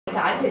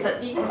解其實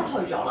已經失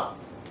去咗啦。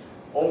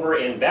Over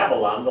in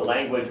Babylon, the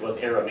language was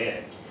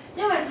Aramaic.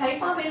 因為喺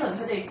巴比倫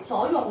佢哋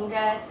所用嘅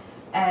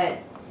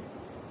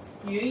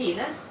語言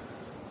咧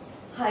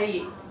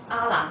係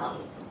亞蘭文。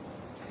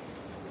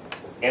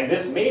And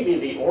this may be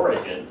the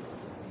origin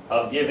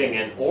of giving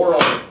an oral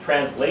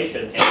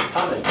translation and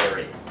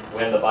commentary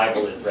when the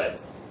Bible is read.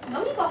 咁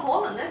呢個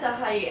可能咧就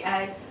係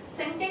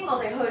聖經我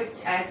哋去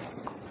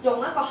用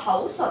一個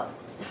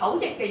口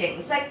譯嘅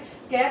形式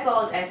嘅一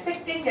個釋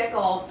經嘅一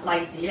個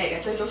例子嚟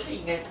嘅，最早出現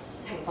嘅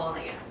情況嚟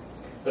嘅。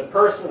The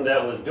person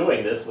that was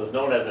doing this was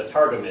known as a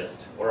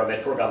targumist or a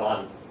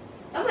meturgaman.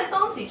 咁喺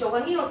當時做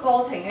緊呢個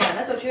過程嘅人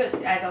咧，最主要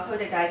佢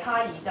哋就係卡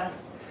爾根。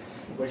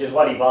Which is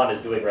what Yvonne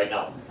is doing right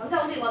now. 咁即係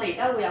好似我哋而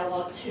家會有個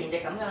傳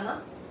譯咁樣啦。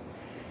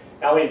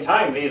Now in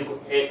time,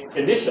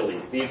 initially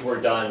these were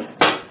done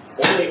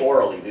only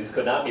orally. These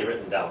could not be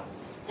written down.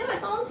 因為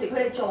當時佢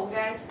哋做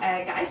嘅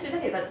解說咧，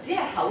其實只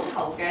係口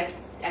頭嘅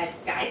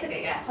解釋嚟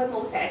嘅，佢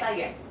冇寫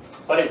低嘅。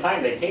But in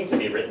time, they came to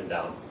be written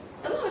down.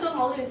 咁去到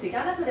某段時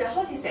間咧，佢哋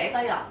開始寫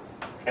低啦。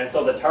And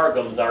so the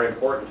Targums are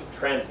important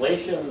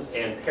translations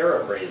and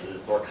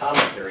paraphrases or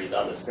commentaries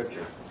on the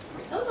scriptures.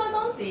 咁所以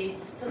當時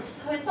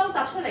去收集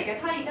出嚟嘅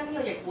卡爾根呢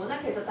個譯本咧，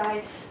其實就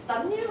係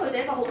等於佢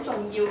哋一個好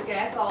重要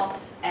嘅一個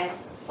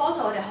幫助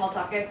我哋學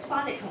習嘅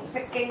翻譯同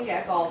釋經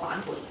嘅一個版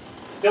本。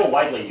Still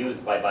widely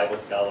used by Bible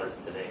scholars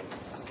today.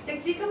 直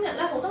至今日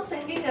咧，好多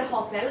聖經嘅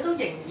學者咧都仍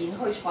然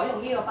去採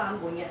用呢個版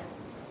本嘅。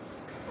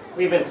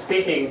We've been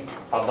speaking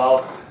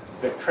about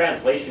the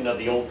translation of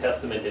the Old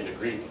Testament into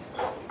Greek.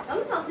 咁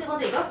甚至我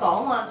哋而家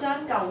講話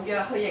將舊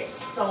約去譯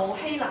做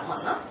希臘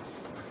文啦。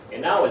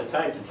And now it's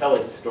time to tell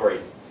its story.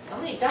 咁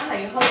而家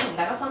係可以同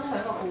大家分享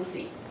一個故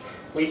事。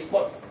We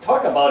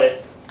talk about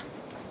it,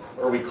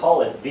 or we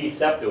call it the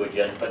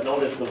Septuagint, but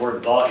notice the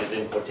word "the" is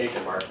in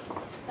quotation marks.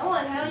 咁我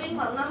哋睇到英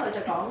文啦，佢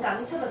就講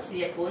緊七律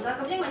士譯本啦。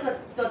咁英文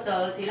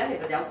個字咧其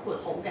實有括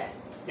號嘅。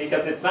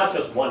Because it's not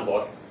just one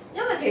book.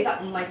 因為其實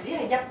唔係只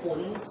係一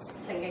本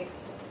聖經。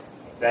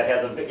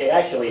It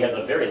actually has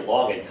a very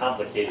long and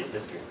complicated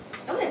history.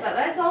 咁其實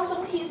咧當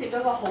中牽涉咗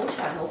一個好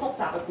長好複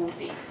雜嘅故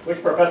事。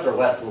Which Professor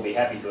West will be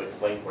happy to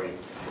explain for you.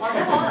 或者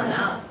可能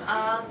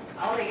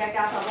我哋嘅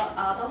教授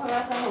Dr.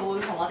 West 佢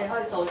會同我哋可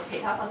以做其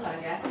他分享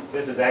嘅。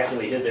This is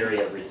actually his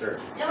area of research.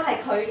 因為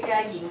係佢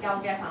嘅研究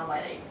嘅範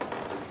圍嚟。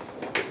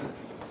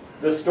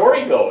The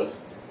story goes.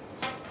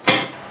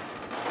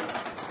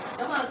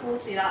 咁故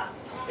事啦。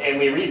And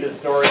we read the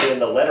story in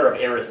the letter of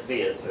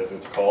Aristeas, as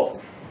it's called.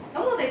 咁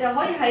我哋就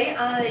可以喺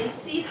亞里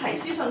斯提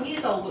書信呢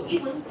度呢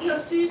個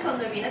書信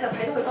裏邊咧，就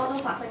睇到佢當中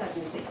發生嘅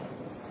故事。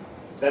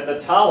That the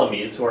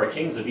Ptolemies, who are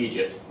kings of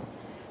Egypt,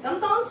 咁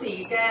當時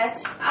嘅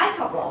埃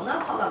及王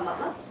啦，托勒密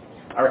啦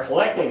are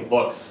collecting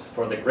books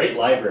for the great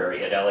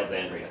library at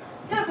Alexandria.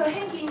 因為佢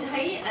興建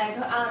喺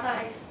佢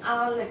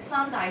亞歷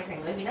山大城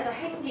裏邊咧，就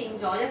興建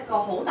咗一個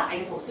好大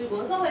嘅圖書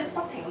館，所以佢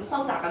不停咁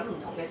收集緊唔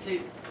同嘅書。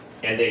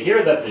And they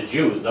hear that the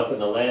Jews up in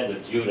the land of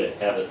Judah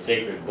have a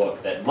sacred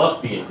book that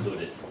must be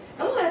included.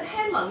 咁佢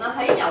聽聞啦，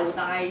喺猶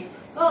大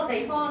嗰個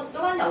地方，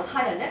嗰班猶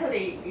太人咧，佢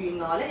哋原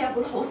來咧有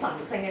本好神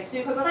聖嘅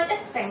書，佢覺得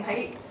一定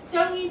係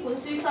將呢本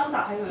書收集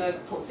喺佢嘅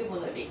圖書館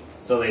裏邊。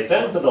So they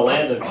send to the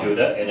land of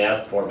Judah and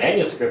ask for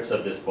manuscripts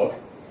of this book.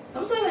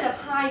 咁所以佢就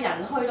派人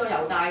去到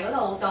猶大嗰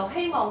度，就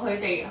希望佢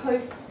哋去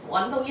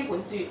揾到呢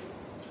本書。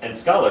And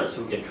scholars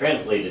who can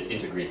translate it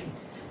into Greek.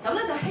 咁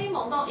咧就希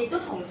望亦都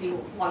同時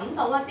揾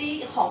到一啲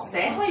學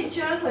者可以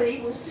將佢哋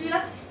呢本書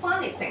咧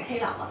翻譯成希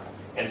臘文。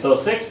And so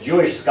 6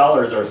 Jewish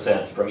scholars are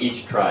sent from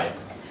each tribe,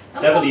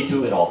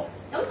 72 in all.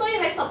 咁所以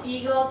喺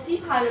12個支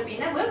派裏邊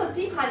咧，每一個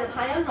支派就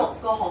派咗6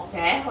個學者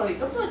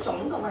去，咁所以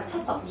總共係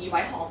72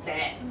位學者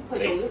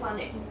去做呢個翻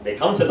譯。They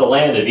come to the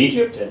land of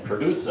Egypt and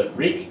produce a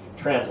Greek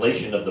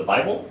translation of the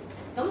Bible.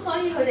 咁所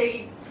以佢哋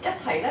一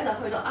齊咧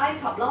就去到埃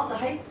及咯，就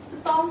喺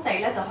當地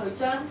咧就去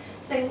將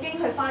聖經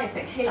去翻譯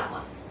成希臘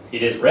文。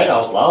It is read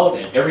out loud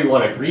and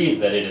everyone agrees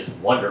that it is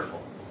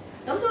wonderful.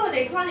 咁所以佢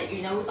哋翻譯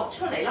完又會讀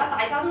出嚟啦，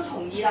大家都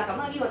同意啦，咁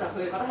呢個就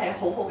佢哋覺得係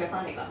好好嘅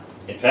翻譯啦。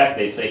In fact,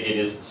 they say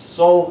it is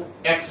so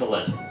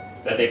excellent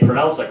that they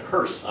pronounce a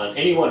curse on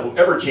anyone who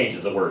ever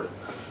changes a word.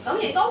 咁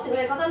而當時佢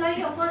哋覺得咧，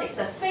呢個翻譯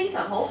就非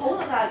常好，好到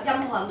就係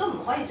任何人都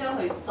唔可以將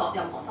佢作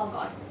任何修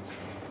改。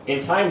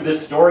In time,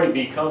 this story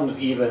becomes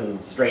even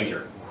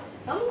stranger.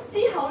 咁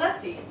之後咧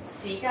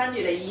時間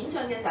越嚟演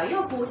進嘅時候，呢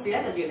個故事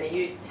咧就越嚟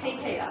越稀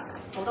奇啦，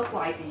好多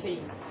怪事出現。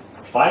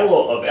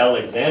Philo of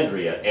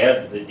Alexandria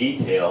adds the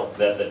detail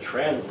that the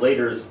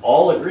translators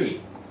all agree.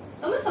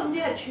 咁甚至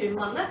係傳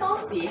聞咧，當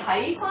時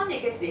喺翻譯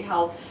嘅時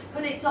候，佢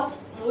哋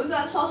每個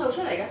人所做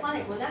出嚟嘅翻譯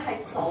本咧，係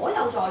所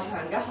有在場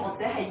嘅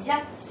學者係一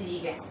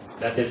致嘅。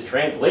That this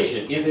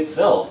translation is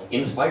itself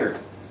inspired.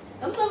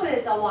 咁所以佢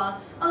哋就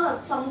話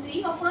甚至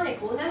呢個翻譯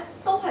本咧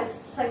都係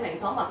聖靈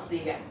所默示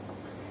嘅。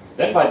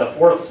Then by the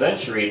 4th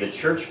century, the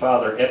church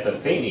father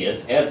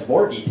Epiphanius adds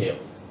more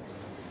details.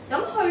 咁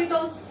去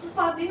到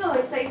發展到去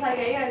4世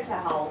紀嘅時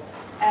候，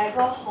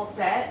個學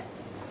者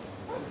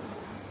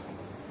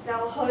就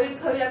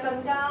佢又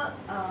更加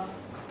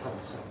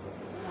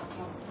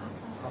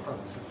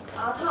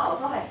他羅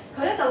修係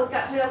佢咧就會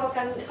佢有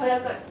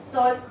個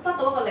再得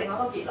到一個另外一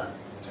個結論。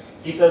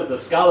He says the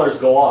scholars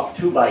go off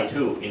 2 by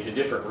 2 into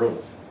different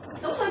rooms.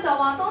 咁佢就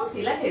話當時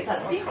咧，其實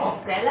啲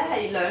學者咧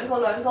係兩個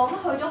咁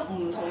去咗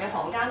唔同嘅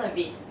房間裏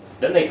邊。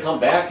Then they come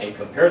back and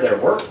compare their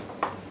work.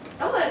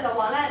 咁佢哋就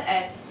話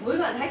咧每個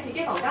人喺自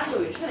己房間做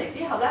完出嚟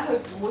之後咧，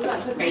每個人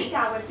去比較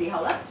嘅時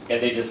候咧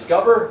And they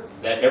discover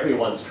that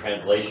everyone's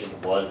translation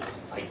was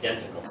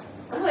identical.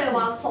 咁佢哋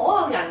話所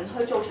有人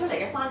去做出嚟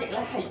嘅翻譯咧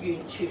係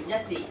完全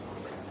一致。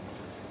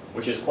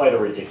Which is quite a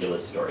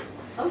ridiculous story.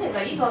 咁其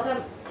實呢個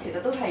其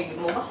實都係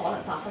冇乜可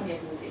能發生嘅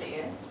故事嚟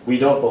嘅。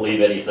We don't believe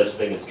any such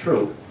thing is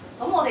true.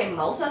 咁我哋唔係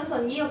好相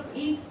信呢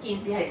件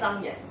事係真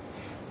嘅。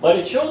But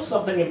it shows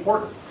something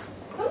important.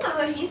 咁但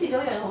係佢顯示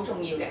咗一樣好重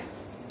要嘅。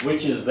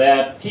Which is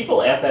that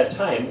people at that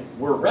time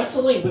were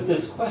wrestling with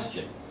this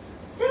question.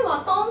 即係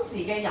話當時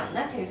嘅人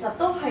咧，其實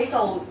都喺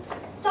度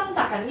掙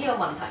扎緊呢個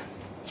問題。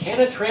Can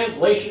a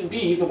translation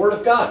be the Word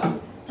of God?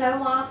 就係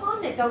話翻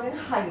譯究竟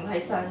係唔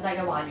係上帝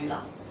嘅話語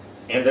啦？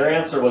 And their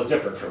answer was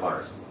different from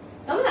ours.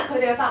 咁但係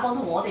佢哋嘅答案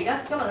同我哋而家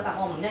今日嘅答案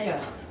唔一樣。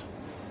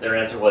Their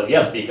answer was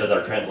yes, because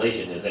our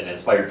translation is an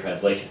inspired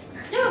translation.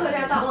 因為佢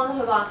哋嘅答案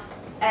佢話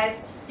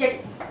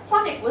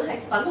翻譯本係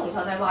等同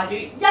上帝話語，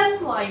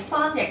因為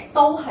翻譯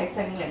都係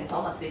聖靈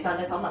所默示、上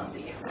帝所默示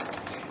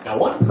嘅。Now,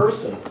 one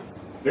person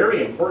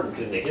very important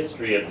in the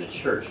history of the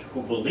church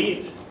who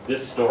believed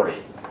this story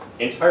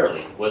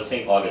entirely was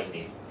St.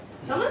 Augustine.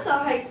 咁咧就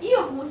係呢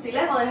個故事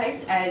咧，我哋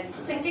喺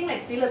聖經歷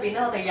史裏邊咧，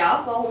我哋有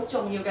一個好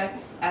重要嘅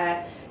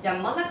人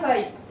物咧，佢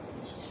係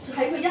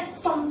喺佢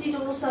一生之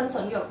中都相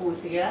信呢個故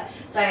事嘅咧，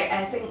就係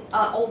聖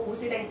奧古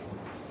斯丁。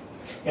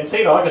And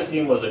St.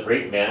 Augustine was a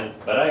great man,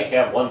 but I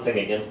have one thing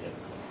against him.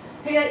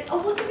 其實奧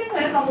古斯丁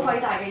佢係一個好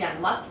偉大嘅人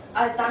物，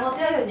但我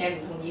只有一樣嘢唔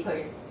同意佢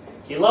嘅。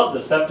He loved the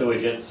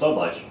Septuagint so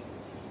much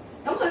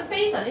咁佢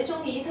非常之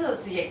中意七道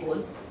士譯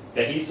本。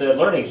that he said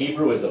learning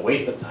Hebrew is a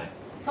waste of time.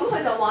 咁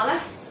佢就話咧，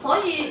所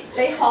以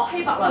你學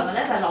希伯來文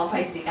咧就係浪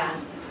費時間。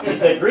He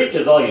said Greek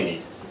is all you need.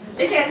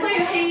 你淨係需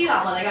要希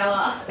臘文就夠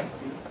啦。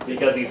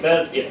Because he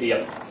said if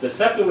the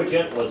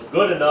Septuagint was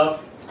good enough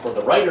for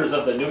the writers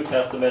of the New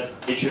Testament,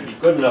 it should be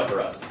good enough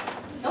for us.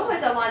 咁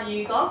佢就話，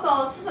如果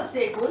個七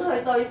十士譯本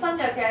去對新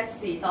約嘅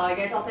時代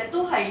嘅作者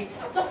都係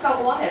足夠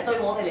嘅話，其實對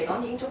我哋嚟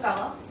講已經足夠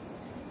啦。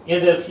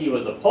In this, he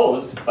was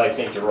opposed by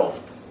St. Jerome.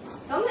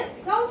 咁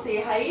當時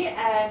喺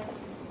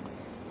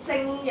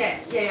聖耶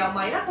柔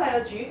米啦，佢係個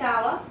主教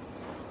啦。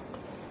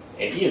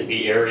And he is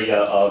the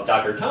area of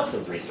Dr.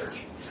 Thompson's research.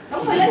 咁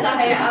佢咧就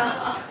係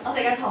我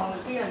哋嘅唐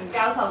建倫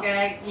教授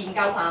嘅研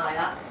究範圍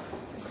啦。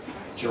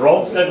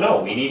Jerome said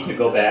no, we need to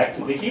go back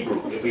to the Hebrew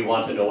if we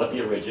want to know what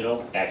the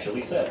original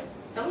actually said.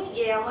 咁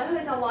耶柔米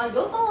佢就話：如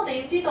果當我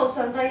哋要知道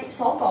上帝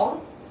所講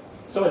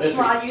So in this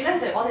話語咧，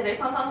我哋就要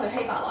翻返去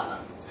希伯來文。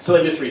So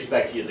in this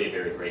respect, he is a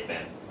very great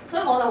man. 所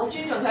以我就好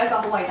尊重佢係一個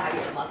好偉大嘅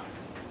人物。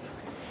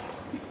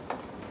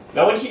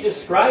Now, when he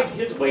described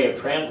his way of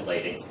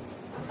translating,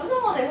 咁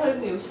當我哋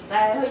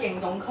去形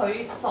容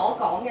佢所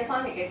講嘅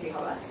翻譯嘅時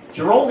候咧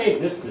Jerome made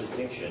this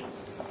distinction,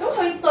 咁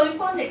佢對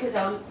翻譯佢就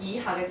有以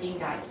下嘅見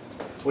解，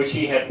 which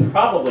he had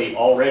probably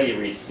already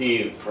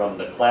received from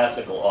the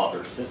classical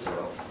author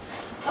Cicero.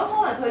 咁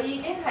可能佢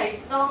已經係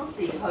當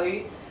時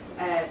佢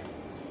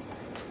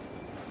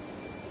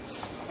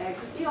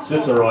呢個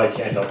Cicero, I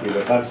can't help you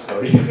with. I'm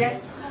sorry.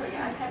 Yes, sorry,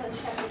 I haven't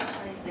checked this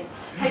Chinese thing.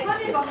 係關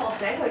於一個學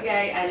者佢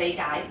嘅理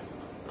解。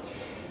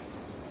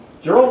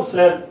Jerome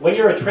said, when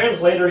you're a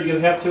translator, you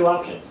have 2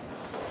 options.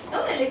 咁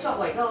你作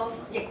為個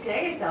譯者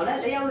嘅時候咧，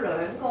你有兩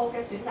個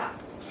嘅選擇。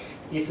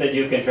He said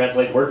you can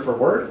translate word for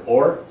word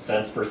or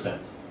sense for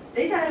sense.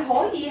 你就係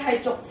可以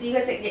係逐字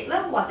嘅直譯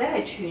啦，或者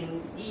係全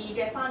意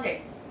嘅翻譯。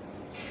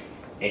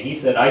And he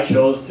said, I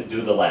chose to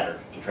do the latter,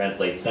 to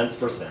translate sense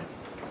for sense.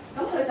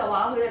 咁佢就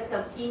話佢哋就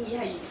建議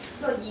係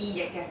一個意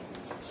譯嘅。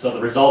So the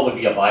result would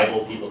be a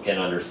Bible people can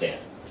understand.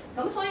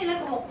 咁所以咧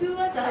個目標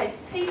咧就係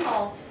希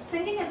望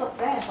聖經嘅讀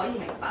者係可以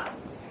明白。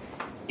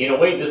In a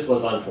way, this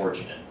was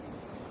unfortunate.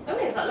 咁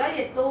其實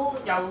咧亦都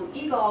有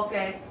呢個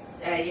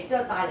嘅亦都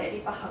有帶嚟一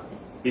啲不幸。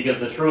Because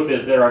the truth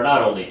is there are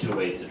not only 2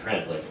 ways to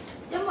translate.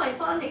 因為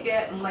翻譯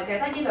嘅唔係淨係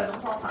得呢兩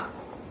種方法。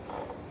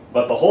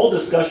But the whole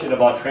discussion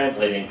about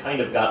translating kind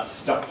of got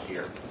stuck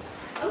here.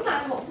 咁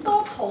但係好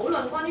多討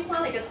論關於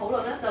翻譯嘅討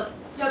論咧，就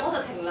若果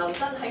就停留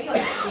喺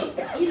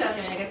呢兩樣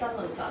嘢嘅爭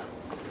論上。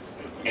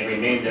And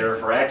remained there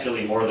for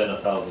actually more than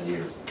 1,000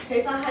 years. 其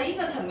實喺呢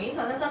個層面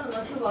上咧，爭論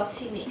咗超過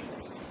1000年。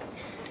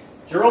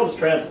Jerome's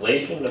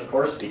translation, of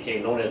course,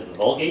 became known as the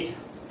Vulgate.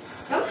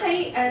 咁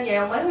喺耶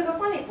柔米佢嘅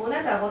翻譯本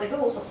咧，就係我哋都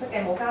好熟悉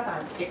嘅姆加大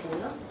譯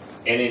本啦。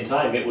And in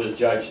time, it was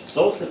judged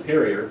so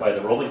superior by the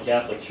Roman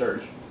Catholic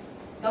Church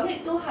咁亦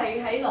都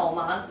係喺羅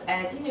馬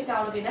天主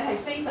教裏邊咧，係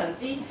非常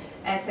之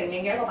承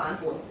認嘅一個版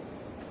本。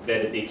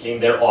that it became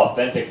their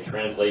authentic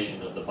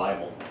translation of the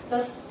Bible. 就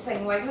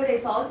成為佢哋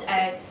所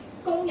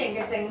公認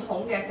嘅正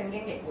統嘅聖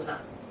經譯本啦。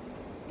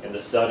And the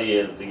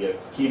study of the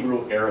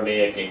Hebrew,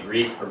 Aramaic, and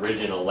Greek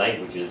original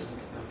languages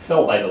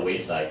fell by the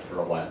wayside for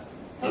a while.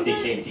 It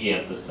became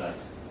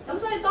de-emphasized. 咁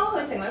所以當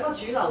佢成為一個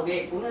主流嘅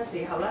譯本嘅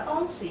時候咧，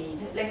當時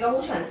令到好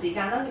長時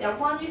間咧，有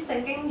關於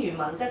聖經原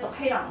文即係讀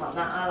希臘文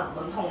啊、亞蘭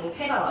文同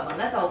希伯來文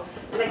咧，就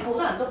令好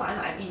多人都擺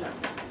埋一邊啦。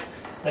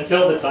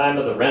Until the time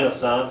of the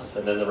Renaissance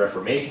and then the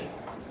Reformation.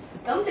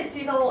 咁直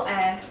至到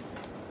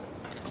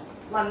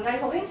文藝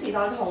復興時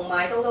代同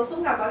埋到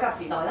宗教改革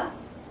時代啦。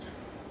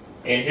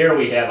And here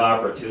we have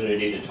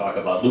opportunity to talk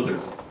about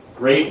Luther's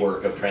great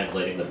work of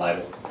translating the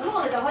Bible. 咁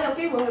我哋就可以有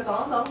機會去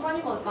講一講關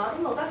於馬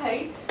丁路德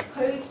喺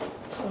佢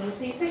從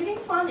事聖經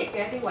翻譯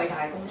嘅一啲偉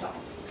大嘅工作。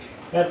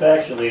That's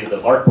actually the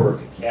Wartburg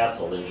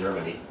Castle in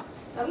Germany.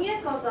 咁呢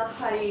一個就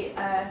係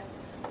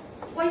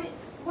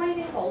威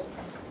丁堡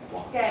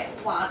嘅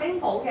華丁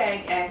堡嘅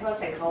個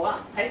城堡啦，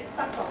喺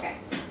德國嘅。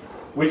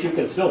Which you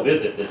can still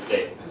visit this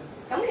day.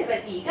 咁其實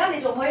而家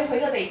你仲可以去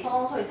個地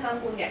方去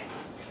參觀嘅。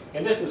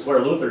And this is where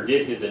Luther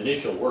did his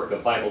initial work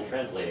of Bible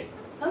translating.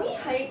 咁呢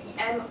係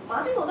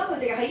馬丁路德佢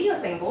淨係喺呢個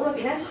城堡裏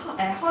邊咧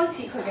開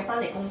始佢嘅翻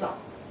譯工作。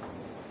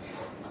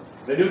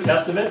The New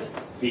Testament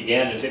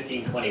began in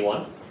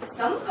 1521.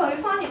 咁佢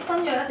翻譯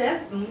新約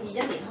咧就1521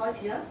年開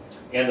始啦。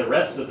And the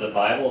rest of the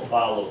Bible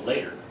followed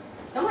later.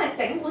 咁係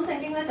整本聖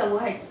經咧就會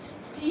係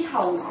之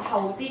後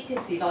啲嘅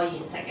時代完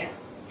成嘅。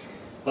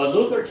But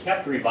Luther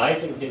kept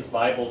revising his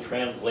Bible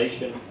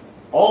translation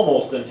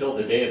almost until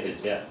the day of his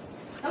death.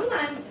 咁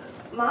但係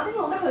馬丁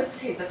路德佢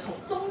其實從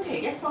終其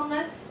一生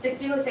咧，直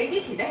至佢死之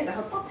前咧，其實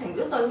佢不停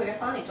都對佢嘅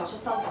翻譯作出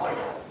修改嘅。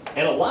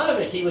And a lot of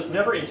it he was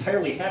never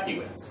entirely happy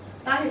with.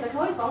 但係其實佢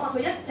可以講話，佢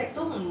一直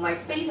都唔係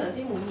非常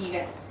之滿意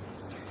嘅。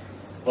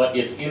But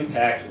its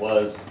impact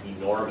was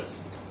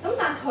enormous. 咁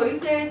但係佢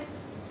嘅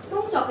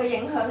工作嘅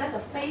影響咧就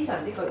非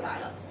常之巨大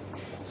啦。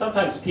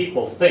Sometimes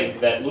people think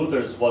that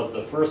Luther's was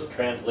the first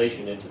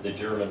translation into the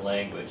German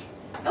language.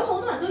 咁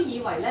好多人都以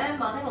為咧，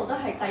馬丁路德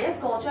係第一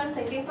個將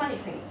聖經翻譯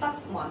成德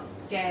文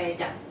嘅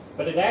人。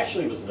But it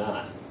actually was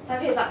not. 但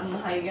其實唔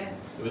係嘅。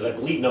It was, I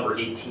believe, number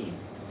 18.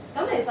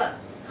 咁其實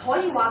可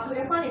以話佢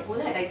嘅翻譯本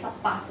係第18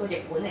個譯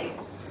本嚟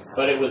嘅。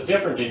But it was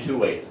different in two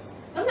ways.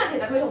 咁但係其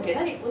實佢同其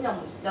他譯本有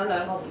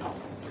兩個唔同。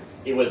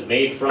It was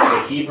made from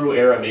the Hebrew,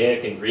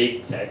 Aramaic, and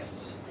Greek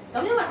texts.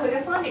 咁因為佢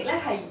嘅翻譯咧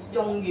係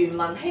用原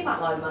文希伯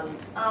來文、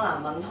亞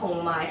蘭文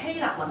同埋希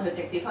臘文去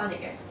直接翻譯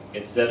嘅。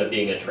Instead of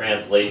being a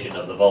translation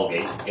of the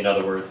Vulgate, in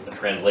other words, a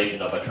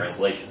translation of a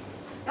translation.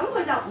 咁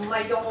佢就唔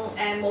係用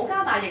冇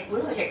加大譯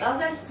本去譯啦，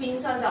即係變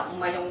相就唔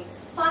係用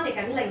翻譯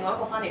緊另外一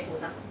個翻譯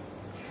本啦。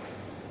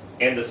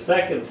And the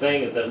second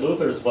thing is that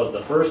Luther's was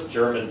the first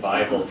German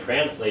Bible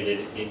translated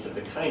into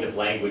the kind of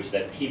language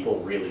that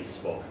people really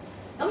spoke.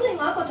 咁另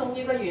外一個重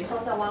要嘅元素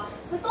就話，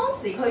佢當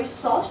時佢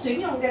所選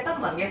用嘅德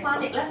文嘅翻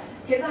譯咧，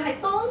其實係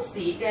當時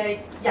嘅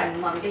人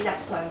民嘅日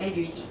常嘅語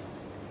言。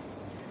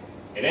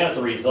And as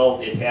a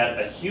result, it had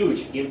a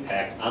huge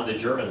impact on the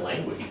German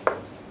language.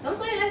 咁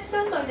所以咧，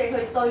相對地，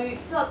佢對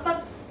個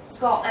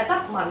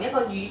德文一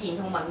個語言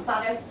同文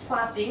化嘅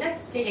發展咧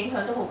嘅影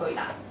響都好巨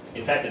大。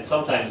In fact, it's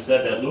sometimes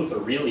said that Luther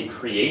really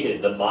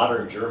created the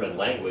modern German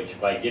language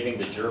by giving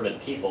the German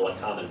people a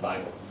common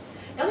Bible.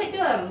 咁亦都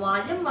有人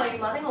話，因為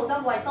馬丁路德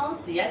為當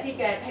時一啲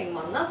嘅平民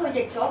啦，去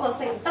譯咗個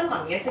德文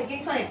嘅聖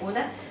經翻譯本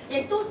咧，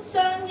亦都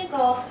將一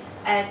個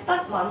德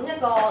文一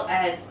個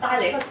帶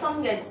嚟一個新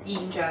嘅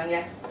現象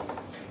嘅。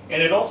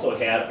And it also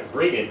had a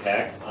great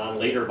impact on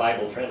later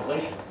Bible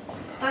translations.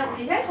 而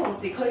且同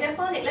時佢嘅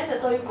翻譯咧，就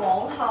對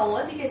往後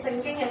一啲嘅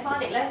聖經嘅翻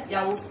譯咧有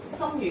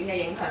深遠嘅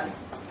影響。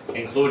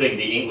Including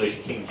the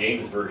English King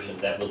James Version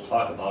that we'll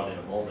talk about in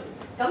a moment.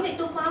 咁亦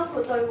都包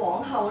括對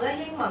往後咧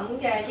英文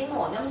嘅英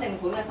皇欽定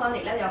本嘅翻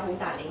譯咧有好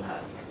大影響。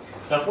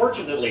Now,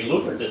 fortunately,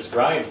 Luther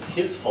describes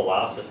his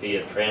philosophy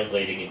of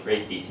translating in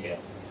great detail.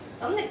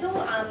 咁亦都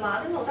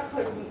馬丁路德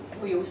佢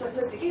描述佢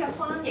自己嘅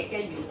翻譯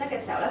嘅原則嘅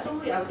時候咧，都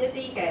有一啲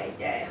嘅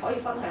可以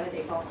分享嘅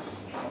地方。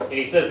And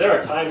he says there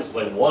are times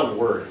when one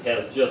word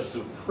has just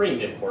supreme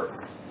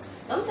importance.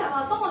 咁就係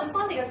話，當我哋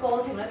翻譯嘅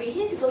過程裏邊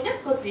牽涉到一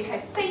個字係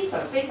非常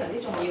非常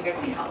之重要嘅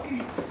時候。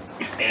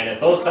And at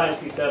those times,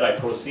 he said, I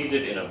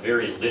proceeded in a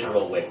very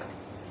literal way.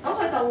 咁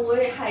佢就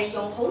會係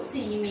用好字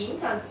面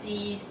上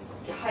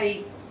係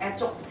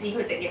逐字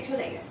去直譯出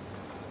嚟嘅。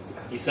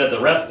He said the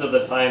rest of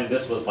the time,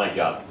 this was my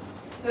job.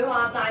 佢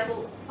話大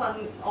部分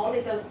我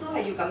哋就都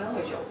係要咁樣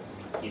去做。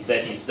He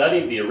said he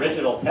studied the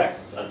original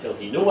texts until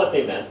he knew what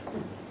they meant.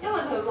 因為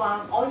佢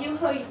話我要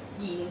去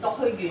研讀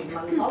去原文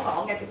所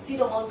講嘅，直至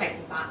到我明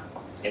白。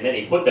And then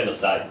he put them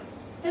aside.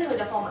 跟住佢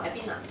就放埋喺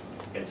邊啦。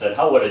And said,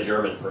 how would a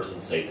German person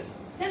say this?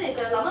 跟住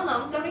就諗一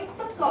諗，究竟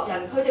德國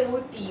人佢哋會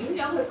點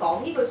樣去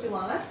講呢句説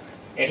話咧？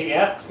 And he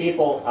asked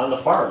people on the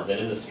farms and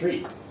in the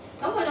street.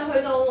 咁佢就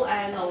去到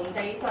農地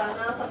上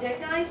啦，甚至喺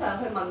街上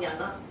去問人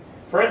啦。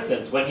For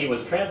instance, when he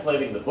was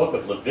translating the book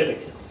of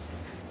Leviticus,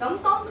 咁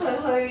當佢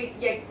去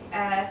譯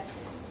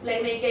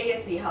利未記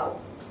嘅時候，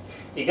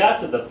 he got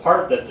to the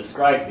part that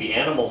describes the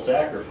animal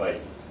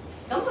sacrifices.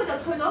 咁佢就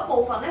去到一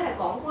部分咧係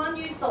講關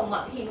於動物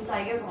獻祭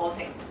嘅過程。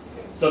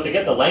So to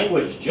get the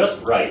language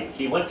just right,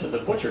 he went to the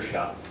butcher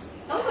shop.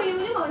 咁佢因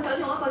為佢想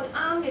用一個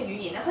啱嘅語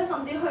言咧，佢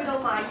甚至去到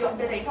賣肉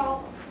嘅地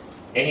方。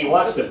And he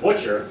watched a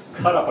butcher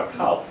cut up a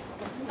cow.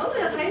 咁佢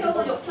就睇到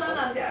個肉商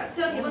啊，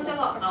將點樣將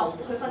個牛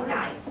去分解。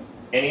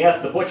 And he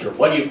asked the butcher,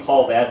 what do you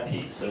call that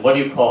piece? And what do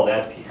you call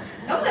that piece?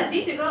 咁佢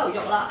指住嗰嚿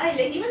肉啦，你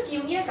點樣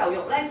叫呢一嚿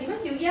肉咧？點樣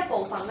叫呢一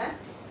部分咧？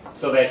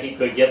 So that he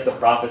could get the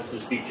prophets to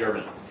speak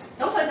German.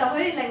 咁佢就可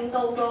以令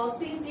到個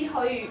先知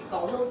可以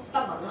講到德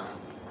文啦。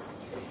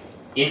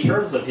 In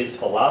terms of his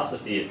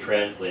philosophy of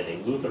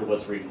translating, Luther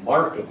was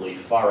remarkably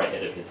far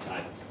ahead of his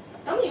time.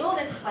 咁如果我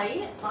哋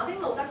睇馬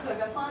丁路德佢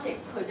嘅翻譯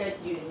佢嘅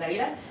原理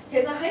咧，其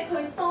實喺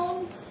佢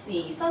當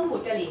時生活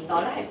嘅年代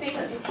咧係非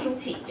常之超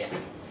前嘅。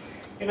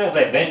 And as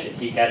I mentioned,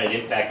 he had an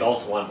impact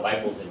also on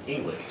Bibles in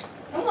English.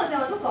 咁我正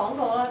話都講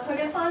過啦，佢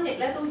嘅翻譯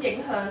咧都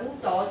影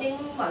響咗英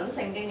文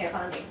聖經嘅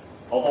翻譯。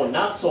 Although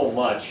not so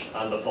much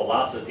on the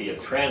philosophy of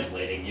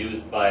translating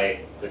used by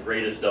the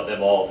greatest of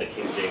them all, the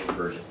King James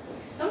Version.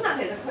 咁但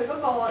係其實佢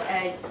嗰、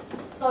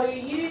個對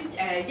於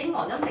英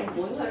皇欽定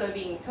本佢裏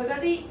邊佢嗰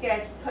啲嘅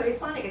佢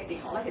翻譯嘅哲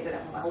學咧，其實就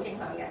唔係好影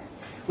響嘅。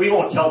 We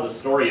won't tell the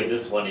story of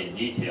this one in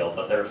detail,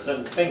 but there are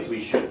some things we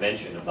should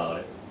mention about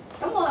it.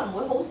 咁我就唔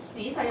會好仔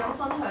細咁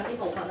分享呢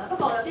部分啦，不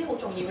過有啲好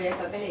重要嘅嘢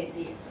想俾你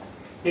知。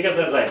 Because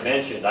as I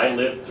mentioned, I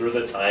lived through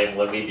the time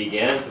when we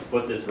began to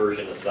put this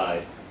version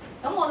aside.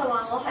 咁我就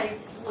話我係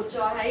活在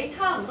喺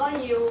差唔多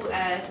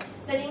要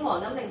即係英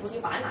皇欽定本要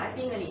擺埋一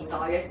邊嘅年代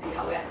嘅時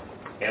候嘅。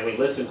 And we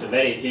listened to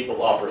many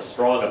people offer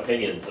strong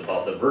opinions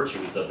about the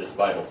virtues of this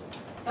Bible.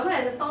 咁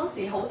當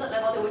時好多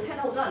我哋會聽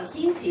到好多人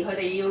堅持佢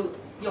哋要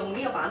用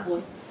呢個版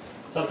本。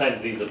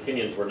 Sometimes these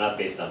opinions were not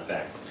based on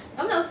fact.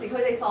 咁有時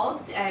佢哋所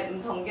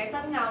唔同嘅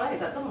爭拗咧，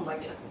其實都唔係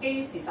基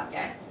於事實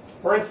嘅。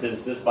 For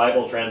instance, this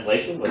Bible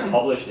translation was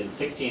published in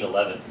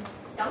 1611.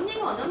 咁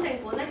英皇欽定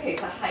本咧，其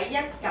實喺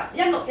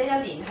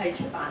1611年係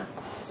出版。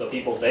 So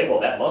people say,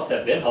 well, that must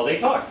have been how they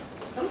talked.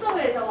 咁所以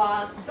佢哋就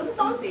話，咁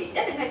當時一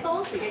定係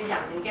當時嘅人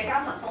嘅交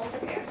談方式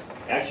嘅。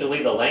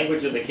 Actually, the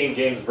language of the King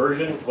James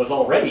Version was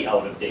already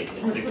out of date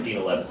in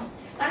 1611.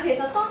 但其實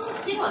當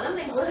英皇欽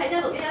定本喺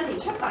1611年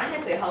出版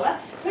嘅時候咧，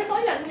佢所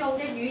引用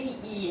嘅語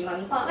言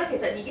文法咧，其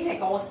實已經係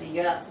過時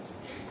㗎啦。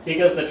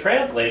 Because the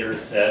translators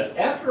said,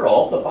 after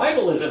all, the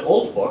Bible is an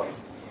old book,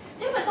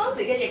 因為當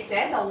時嘅譯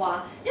者就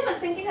話，因為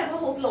聖經係本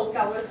好老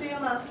舊嘅書啊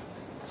嘛，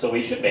 so we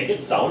should make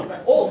it sound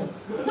old.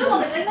 所以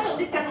我哋應該用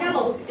啲更加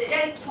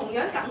同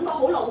樣感覺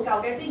好老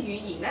舊嘅啲語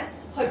言咧，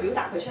去表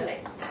達佢出嚟。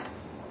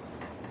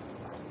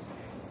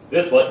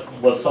 This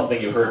was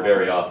something you heard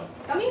very often.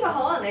 咁呢個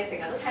可能你成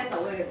日都聽到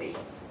嘅個字。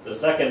 The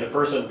second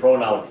person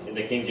pronoun in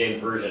the King James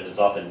Version is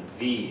often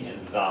thee and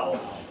thou.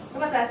 咁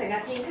就係成日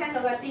見聽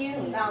到嘅 thee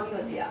同 thou 呢個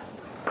字啦。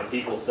 And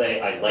people say,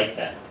 I like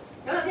that,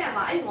 咁有啲人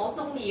話：我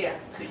中意嘅，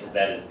 because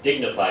that is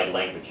dignified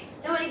language.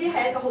 因為呢啲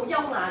係一個好優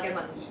雅嘅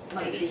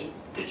文字，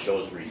 It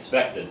shows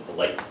respect and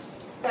politeness.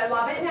 就係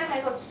話俾你聽係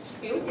一個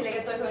表示你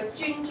嘅對佢嘅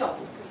尊重。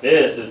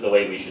 This is the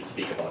way we should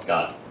speak about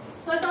God.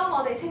 所以當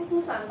我哋稱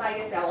呼上帝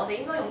嘅時候，我哋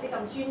應該用啲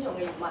咁尊重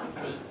嘅文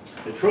字。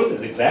 The truth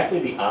is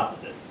exactly the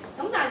opposite.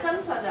 咁但係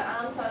真相就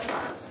啱相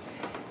反。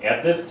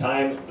 At this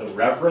time, the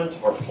reverent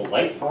or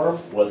polite form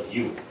was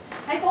you.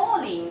 喺嗰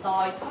個年代，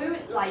佢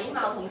禮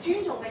貌同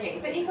尊重嘅形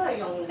式應該係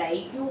用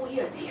你 you 呢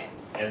個字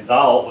嘅。 And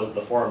thou was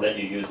the form that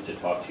you used to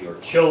talk to your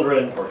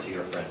children or to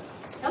your friends.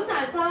 咁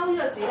但係 thou 呢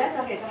個字咧，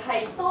就其實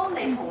係當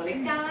你同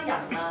你家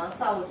人啊、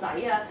細路仔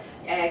啊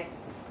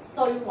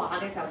對話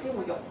嘅時候先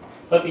會用。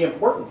 But the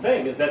important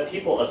thing is that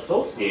people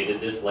associated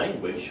this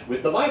language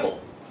with the Bible.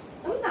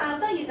 咁但係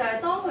得意就係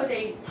當佢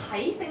哋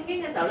睇聖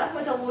經嘅時候咧，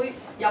佢就會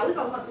有呢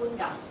個咁嘅觀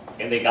感。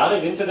 And they got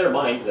it into their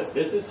minds that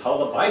this is how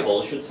the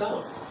Bible should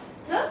sound.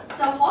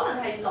 就可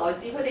能係來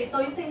自佢哋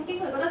對聖經，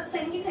佢覺得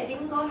聖經係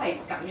應該係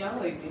咁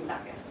樣去表達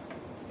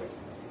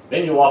嘅。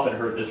 Then you often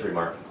heard this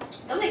remark.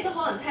 咁你都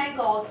可能聽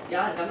過有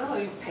人咁樣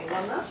去評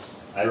論啦。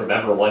 I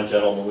remember one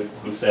gentleman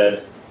who said,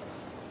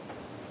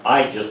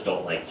 I just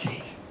don't like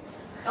change.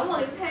 咁我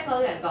哋都聽過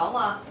有人講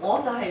話，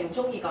我就係唔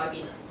中意改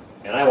變啊！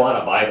 And I want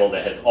a Bible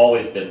that has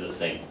always been the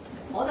same.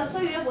 我就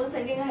需要一本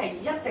聖經係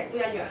一直都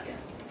一樣嘅。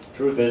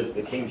 Truth is,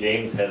 the King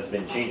James has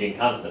been changing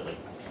constantly.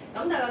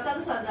 咁但係個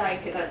真相就係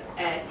其實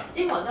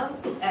英皇欽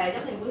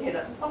定本其實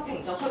不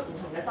停作出唔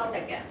同嘅修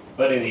訂嘅。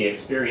 But in the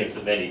experience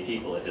of many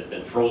people, it has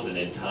been frozen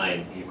in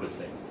time, you could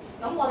say.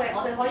 咁我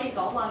哋可以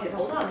講話，其實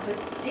好多人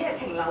佢只係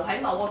停留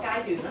喺某個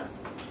階段啦。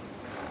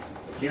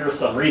 Here are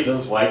some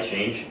reasons why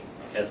change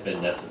has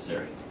been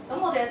necessary. 咁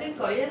我哋有啲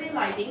舉一啲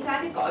例，點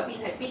解啲改變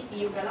係必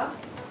要嘅啦？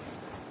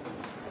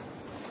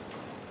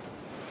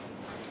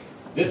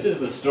 This is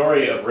the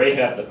story of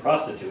Rahab the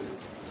prostitute.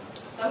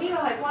 咁呢個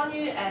係關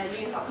於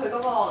聯合佢嗰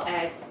個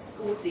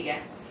故事嘅。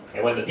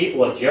 And when the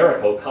people of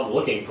Jericho come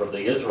looking for the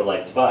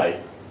Israelite spies,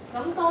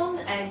 咁當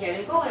耶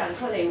利哥嘅人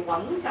佢嚟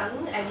揾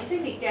緊以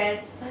色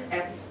列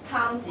嘅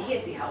探子嘅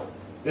時候，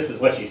 this is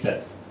what she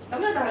says. 咁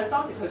呢就係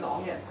當時佢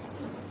講嘅。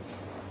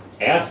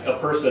 Ask a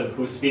person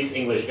who speaks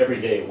English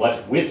every day what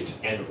whist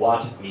and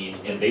what mean,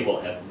 and they will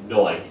have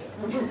no idea.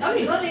 咁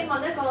如果你問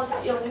一個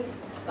用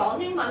講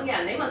英文嘅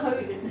人，你問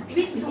佢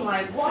which 同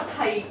埋 what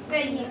係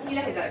咩意思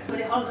咧？其實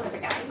佢哋可能都係識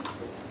解。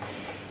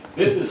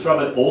 This is from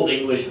an Old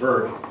English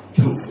verb,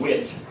 to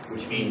wit,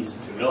 which means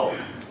to know.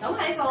 咁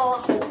係一個好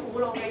古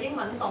腦嘅英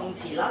文動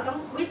詞啦。咁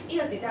which 呢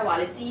個字即係話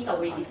你知道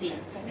嘅意思。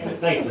 And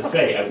it's nice to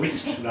say, I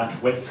wished not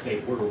whence they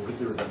were,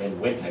 whither the men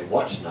went, I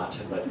watched not,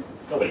 but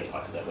nobody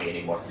talks that way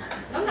anymore.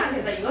 咁但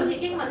係其實如果你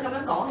英文咁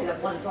樣講，其實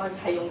冇人再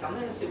係用咁樣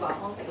嘅説話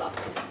方式啦。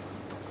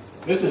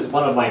This is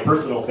one of my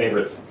personal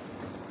favorites.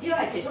 呢個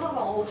係其中一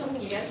個我好中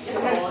意嘅一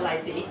個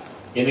例子。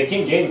In the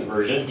King James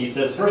Version, he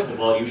says, first of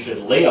all, you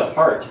should lay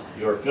apart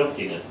your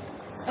filthiness.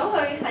 咁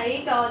佢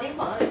喺個英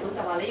文譯本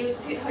就話你要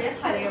脫去一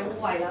切你嘅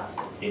污穢啦。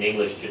In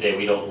English today,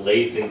 we don't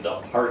lay things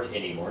apart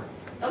anymore,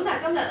 咁但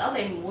係今日我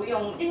哋唔會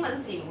用英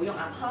文字，唔會用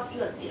apart 呢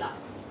個字啦。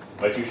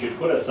but you should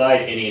put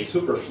aside any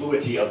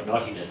superfluity of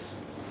naughtiness.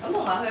 咁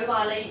同埋佢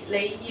話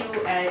你要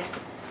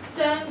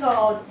將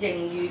個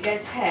盈餘嘅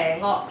邪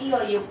惡呢個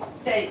要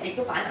即係亦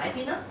都擺埋一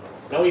邊啦。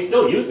Now, we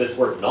still use this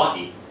word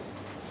naughty,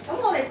 咁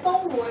我哋都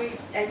會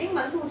英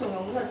文都會仲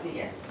用呢個字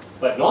嘅。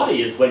 but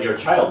naughty is when your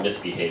child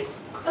misbehaves.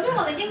 咁因為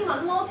我哋英文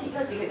naughty 呢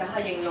個字其實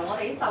係形容我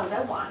哋啲細路仔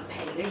頑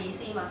皮嘅意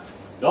思嘛。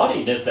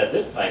Naughtiness at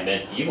this time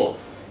meant evil.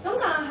 咁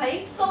但係喺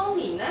當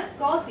年咧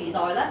嗰個時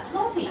代咧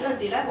naughty 呢個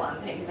字咧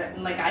頑皮其實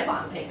唔係解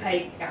頑皮，係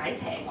解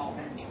邪惡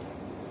嘅。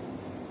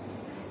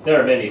 There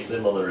are many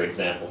similar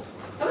examples.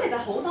 咁其實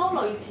好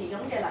多類似咁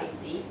嘅例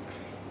子。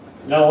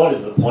 Now, what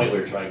is the point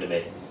we're trying to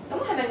make? 咁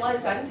係咪我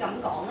哋想咁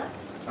講咧？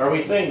 Are we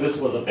saying this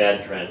was a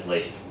bad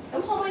translation?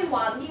 咁可唔可以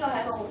話呢個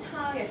係一個好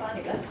差嘅翻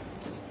譯咧？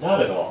 Not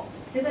at all.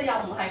 其實又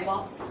唔係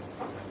喎。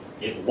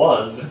 It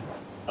was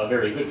a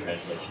very good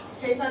translation.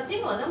 其實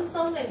英文音修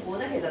訂本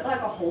咧，其實都係一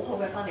個好好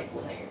嘅翻譯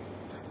本嚟嘅。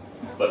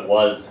 But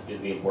was is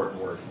the important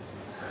word.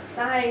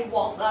 但係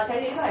was 啊，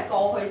睇你都係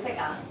過去式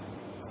啊。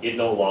 It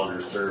no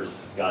longer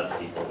serves God's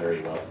people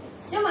very well.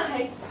 因為喺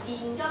現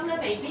今咧，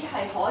未必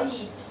係可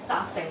以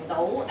達成到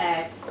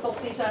服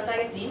侍上帝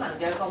嘅子民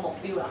嘅一個目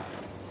標啦。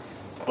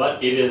 But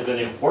it is an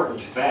important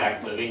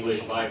fact of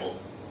English Bibles.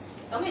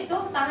 咁亦都，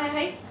但係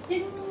喺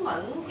英文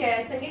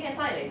嘅聖經嘅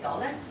翻譯嚟講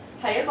咧，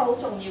係一個好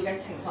重要嘅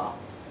情況。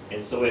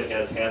 And so it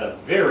has had a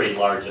very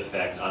large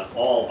effect on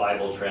all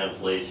Bible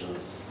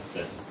translations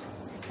since.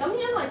 咁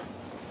因為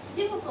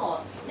英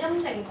國欽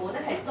定本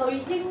咧係對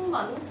英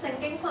文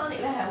聖經翻譯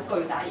咧係有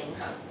巨大影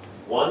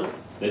響。 One,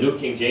 the New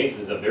King James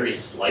is a very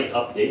slight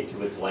update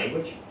to its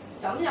language.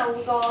 咁有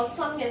個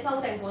新嘅修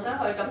訂本咧，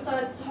咁所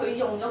以佢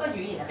用咗嘅語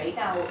言係比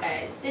較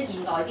即係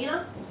現代啲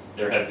啦。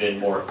 There have been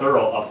more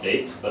thorough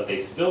updates, but they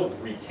still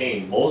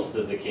retain most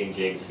of the King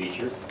James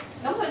features.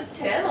 咁佢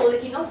其實一路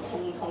你見到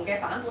唔同嘅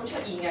版本出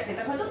現嘅，其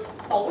實佢都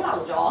保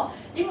留咗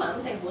英文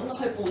欽定本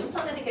佢本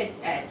身一啲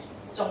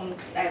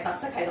嘅特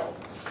色喺度。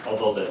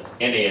 Although the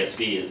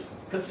NASB is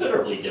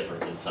considerably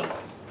different in some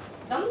ways.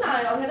 咁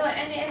但係我睇到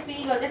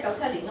NASB 呢個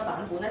1971年嘅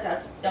版本咧，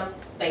就有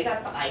比較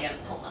大嘅唔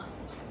同啦。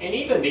 And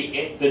even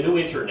the New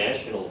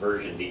International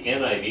Version, the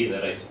NIV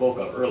that I spoke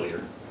of earlier,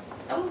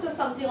 咁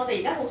甚至我哋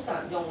而家好常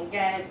用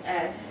嘅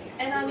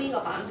NIV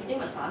個英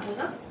文版本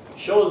啦，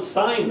 shows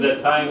signs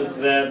at times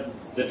that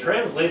the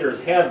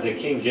translators have the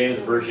King James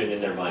Version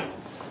in their mind.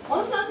 我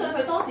都相信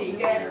佢當時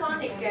嘅翻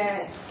譯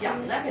嘅人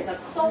咧，其實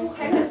都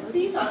喺佢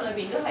思想裏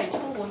邊都係充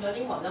滿咗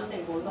英文欽定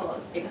本嗰個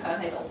影響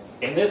喺度。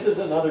 And this is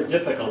another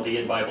difficulty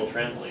in Bible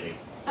translating.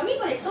 咁呢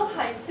個亦都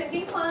係聖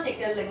經翻譯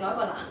嘅另外一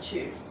個難處。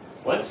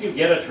 Once you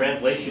get a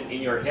translation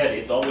in your head,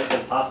 it's almost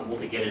impossible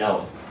to get it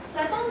out. 就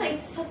係當你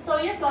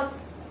對一個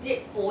譯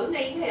本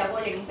你已經係有個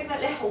認識咧，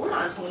你好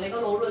難從你個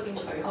腦裏邊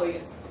除去嘅。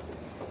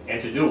 And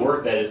to do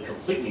work that is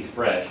completely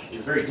fresh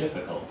is very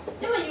difficult.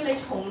 因為要你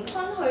重新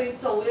去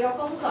做呢個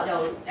工作，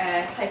又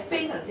係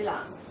非常之難。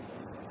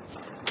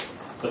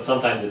 But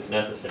sometimes it's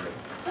necessary.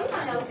 咁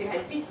但係有時係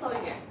必須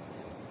嘅。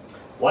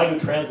 Why do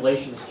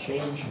translations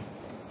change?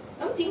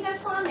 咁點解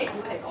翻譯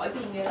會係改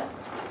變嘅咧？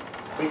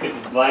 We could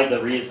divide the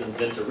reasons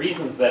into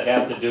reasons that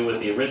have to do with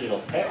the original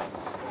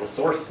texts, the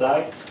source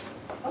side,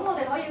 咁我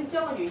哋可以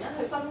將個原因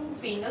去分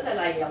辨咗，就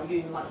例如由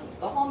原文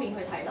嗰方面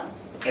去睇啦。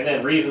 and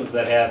then reasons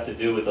that have to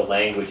do with the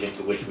language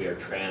into which we are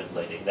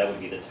translating. That would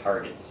be the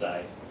target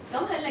side. 咁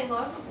喺另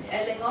外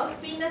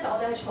一邊咧，就我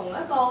哋係從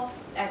一個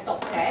讀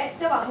者，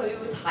即係話佢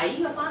會睇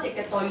呢個翻譯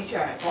嘅對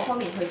象嗰方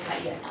面去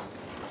睇嘅。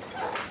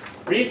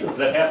 Reasons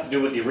that have to do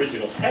with the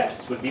original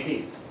text would be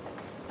these.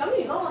 咁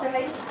如果我哋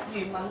喺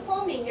原文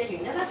方面嘅原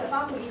因咧，就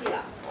包括呢啲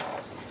啦。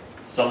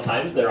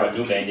 Sometimes there are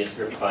new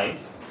manuscript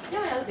finds. 因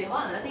為有時可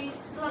能一啲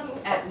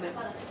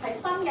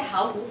新嘅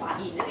考古發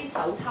現，一啲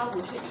手抄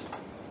本出現。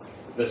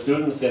 The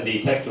students in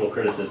the textual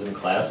criticism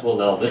class will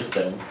now list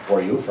them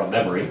for you from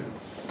memory.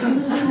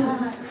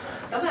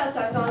 咁有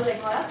上過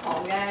另外一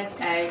堂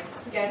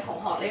嘅同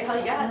學，你可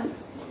以而家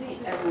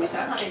回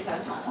想下你上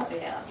堂學嘅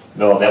嘢啦。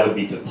 No, that would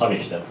be to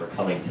punish them for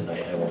coming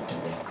tonight. I won't do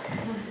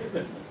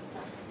that.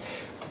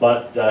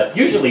 But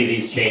usually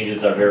these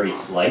changes are very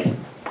slight,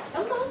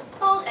 咁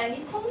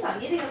通常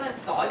呢啲咁嘅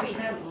改變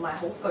咧，唔係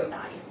好巨大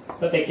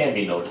嘅。 but they can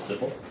be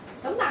noticeable.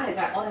 咁但係其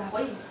實我哋係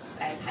可以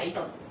睇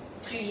到、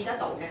注意得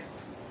到嘅。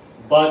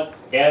 But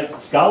as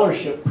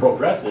scholarship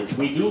progresses,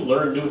 we do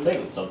learn new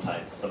things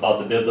sometimes about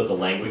the biblical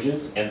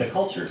languages and the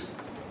cultures.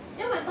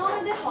 因為當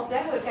啲學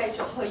者去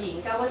繼續去研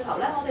究嘅時候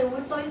咧，我哋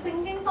會對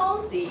聖經當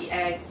時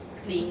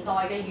年代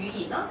嘅語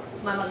言啦，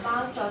同埋文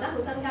化上咧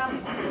會增加唔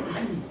同嘅形式。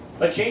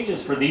But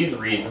changes for these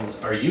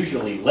reasons are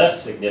usually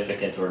less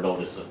significant or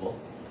noticeable.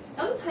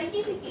 咁喺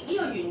呢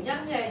個原因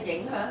嘅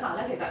影響下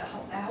咧，其實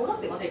好多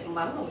時我哋唔係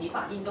咁容易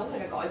發現到佢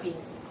嘅改變。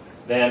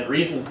Than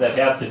reasons that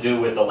have to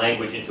do with the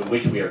language into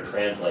which we are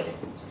translating.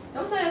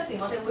 咁所以有時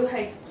我哋會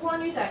係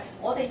關於就係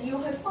我哋要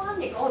去翻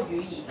譯嗰個語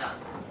言啊。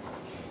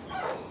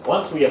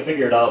Once we have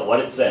figured out what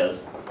it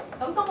says,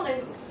 咁當我哋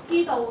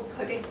知道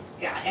佢嘅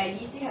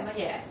意思係乜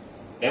嘢，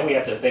 then we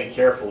have to think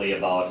carefully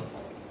about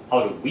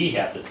how do we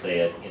have to say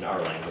it in our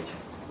language.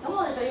 咁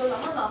我哋就要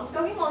諗一諗，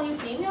究竟我要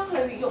點樣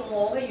去用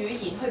我嘅語言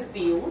去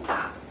表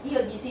達呢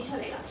個意思出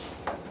嚟啦。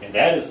And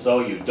that is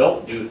so you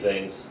don't do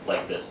things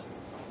like this.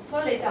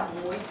 所以你就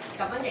唔會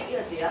咁樣譯呢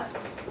個字啦。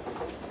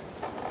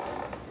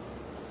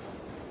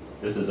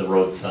This is a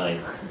road sign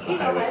on 呢 a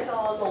個係 highway. 一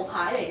個路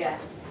牌嚟嘅。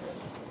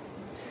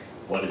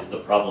 What is the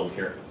problem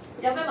here?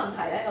 有咩問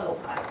題咧？個路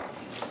牌？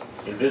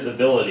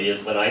 Invisibility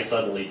is when I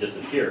suddenly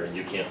disappear and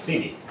you can't see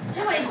me.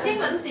 因為英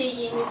文字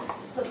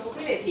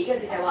invisibility 嘅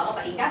字就係話我突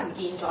然間唔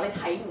見咗，你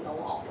睇唔到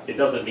我。It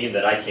doesn't mean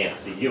that I can't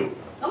see you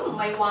咁唔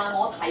係話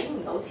我睇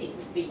唔到前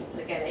邊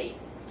嘅你，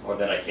 or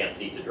that I can't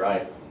see to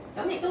drive.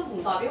 咁亦都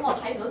唔代表我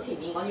睇唔到前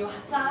面我要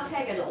揸車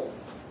嘅路。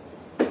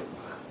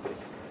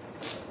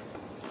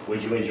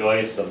 Would you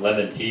enjoy some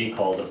lemon tea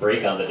called a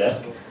break on the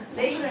desk?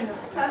 你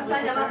想唔想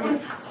飲一杯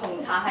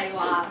紅茶係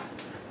話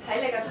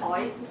喺你嘅台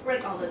break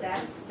on the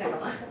desk 就係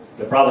咁啊？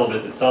 The problem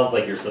is it sounds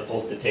like you're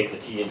supposed to take the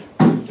tea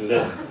and do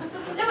this.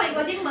 因為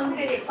個英文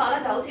嘅譯法咧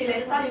就好似你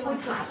揸住杯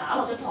茶打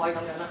落張台咁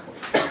樣啦。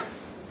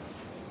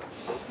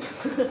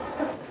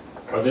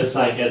 Or this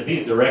sign has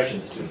these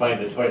directions to find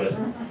the toilet.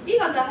 呢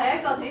個就係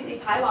一個指示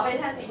牌，話俾你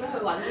聽點樣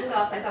去揾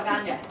個洗手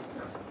間嘅。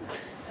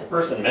 The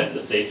person meant to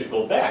say to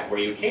go back where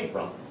you came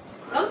from.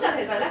 咁就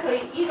其實咧，佢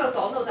呢個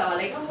講到就話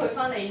你應該去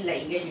翻你嚟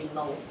嘅原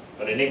路。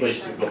 But in English,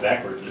 to go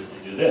backwards is to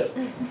do this.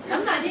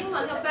 咁但係英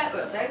文嘅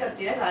backwards 一個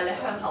字咧，就係你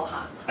向後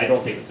行。 I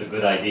don't think it's a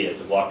good idea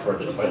to walk toward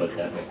the toilet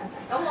that way.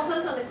 咁我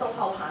相信你到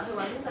後行去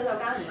揾洗手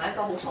間唔係一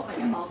個好聰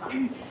明嘅方法。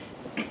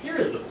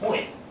 Here is the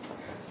point.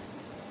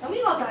 咁呢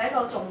個就係一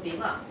個重點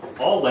啦。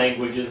 All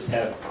languages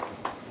have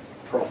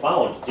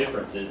profound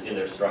differences in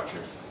their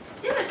structures.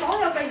 因為所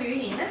有嘅語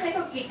言咧喺個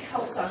結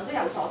構上都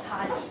有所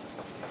差異。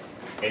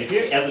 And if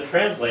you, as a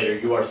translator,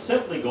 you are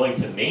simply going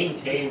to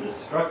maintain the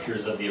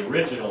structures of the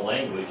original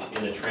language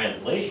in the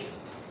translation,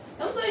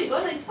 咁所以如果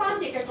你翻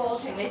譯嘅過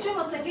程，你將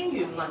個聖經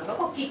原文嗰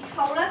個結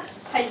構咧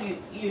係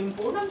原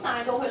本咁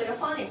帶到去你嘅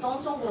翻譯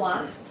當中嘅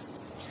話，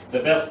 the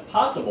best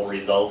possible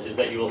result is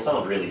that you will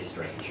sound really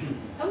strange.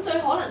 咁最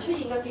可能出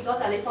現嘅結果就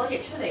係你所譯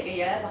出嚟嘅嘢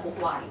咧就好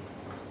怪。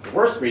 The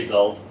worst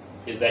result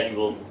is that you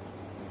will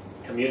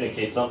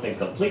communicate something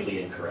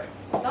completely incorrect.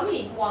 咁而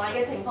壞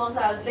嘅情況就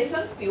係你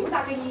想表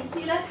達嘅意思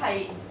咧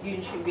係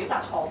完全表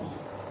達錯誤。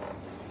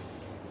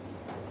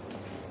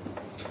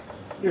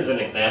 Here's an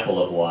example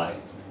of why.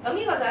 咁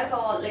呢個就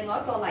係另外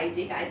一個例子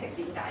解釋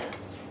點解啦。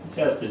 This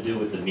has to do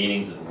with the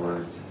meanings of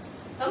words.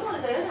 咁我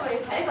哋就因為要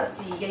睇一個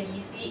字嘅意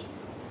思。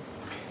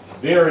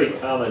 Very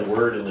common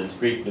word in the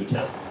Greek New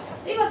Testament.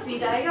 呢個字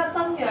就係一個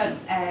新約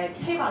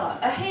希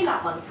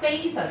臘文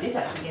非常之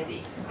常見嘅字。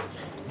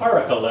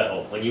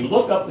 Parakaleo. When you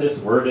look up this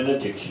word in a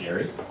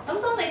dictionary,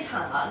 咁當你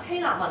查希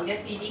臘文嘅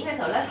字典嘅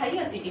時候咧，睇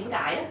呢個字點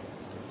解咧？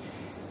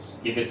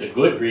 if it's a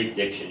good Greek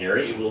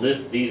dictionary, it will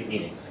list these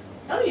meanings.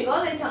 咁如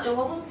果你用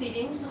嗰本字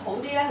典好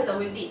啲咧，佢就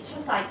會列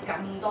出晒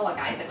咁多嘅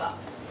解釋啦。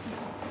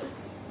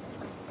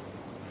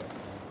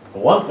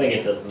 But one thing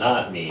it does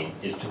not mean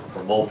is to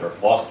promote or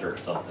foster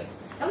something.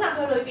 咁但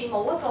係佢裏邊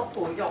冇一個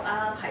培育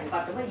啊、提拔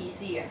咁嘅意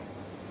思嘅。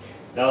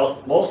 Now,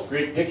 most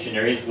Greek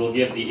dictionaries will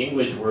give the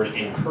English word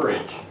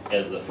encourage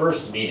as the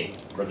first meaning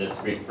for this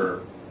Greek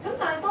verb. 咁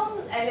但係當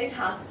你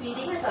查字典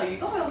嘅時候，如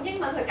果佢用英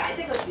文去解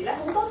釋個字咧，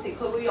好多時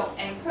佢會用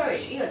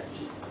encourage 呢個字。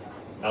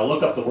 Now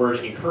look up the word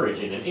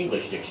encourage in an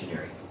English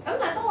dictionary. 咁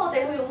但係當我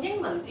哋去用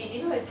英文字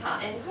典去查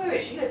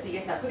encourage 呢個字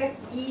嘅時候，佢嘅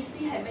意思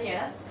係乜嘢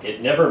咧？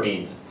 It never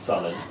means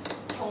summon.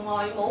 從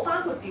來冇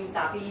包括召集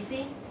嘅意思，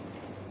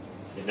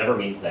 It never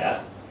means that.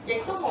 亦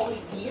都冇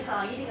以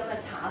下呢啲咁嘅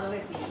查到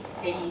嘅字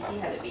嘅意思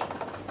喺裏邊。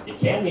 It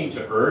can mean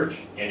to urge,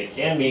 and it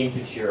can mean to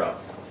cheer up.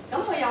 咁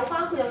佢有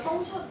包括有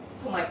督促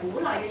同埋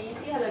鼓勵嘅意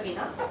思喺裏邊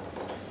啦。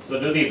 So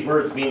do these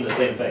words mean the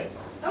same thing?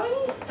 咁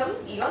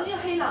如果呢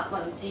個希臘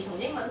文字同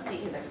英文字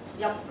其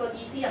實個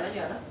意思又一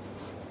樣咧？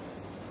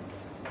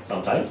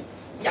 Sometimes.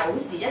 有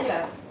時一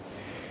樣，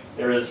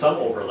 There is some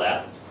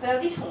overlap. 佢有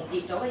啲重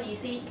疊咗嘅意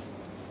思。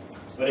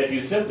 But if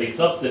you simply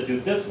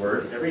substitute this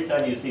word, every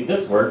time you see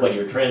this word when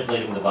you're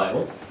translating the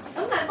Bible,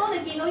 咁但係當你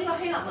見到呢個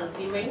希臘文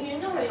字，永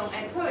遠都係用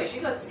encourage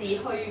呢個字去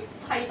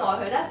替代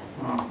佢咧，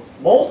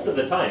 most of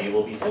the time you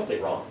will be simply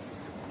wrong.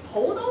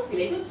 好多時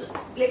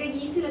你嘅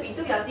意思裏邊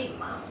都有啲唔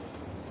啱。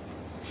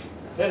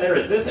 Then there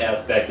is this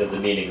aspect of the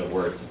meaning of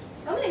words.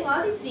 咁另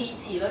外一啲字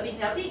詞裏邊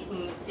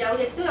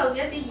亦都有一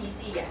啲意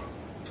思嘅。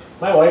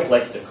 My wife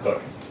likes to cook.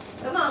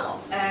 咁啊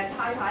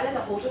太太咧就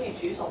好中意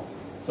煮餸。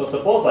 So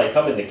suppose I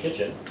come in the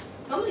kitchen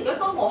咁如果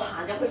當我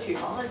行入去廚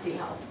房嘅時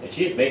候， and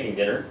she's making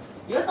dinner,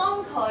 如果當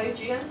佢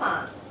煮緊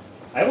飯，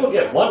 I will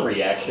get one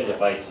reaction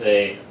if I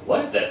say,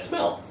 "What is that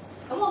smell?"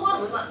 咁我可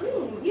能會問：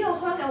呢個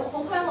香有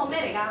好香喎，咩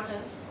嚟㗎咁樣？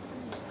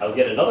 I'll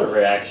get another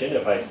reaction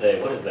if I say,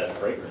 "What is that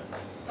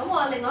fragrance?" 咁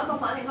我另外一個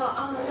反應，佢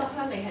話：呢個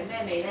香味係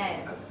咩味咧？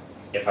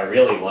 If I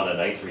really want a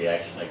nice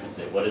reaction, I can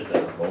say, "What is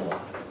that aroma?"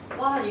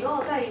 哇！如果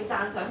我真係要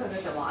讚賞佢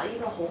嘅時候，話呢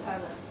個好香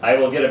啊！ I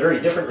will get a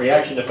very different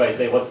reaction if I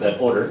say, "What's that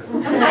odor?"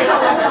 咁但係如果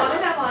我話俾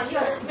你話呢個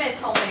咩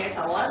臭味嘅時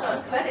候，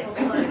佢一定會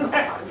俾我哋個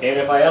反應。 And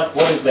if I ask,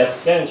 "What is that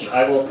stench?"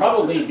 I will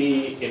probably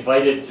be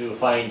invited to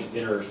find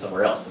dinner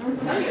somewhere else.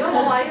 咁如果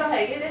我話呢個係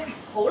呢啲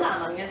好難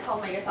聞嘅臭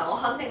味嘅時候，我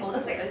肯定冇得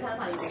食呢餐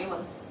飯，要自己揾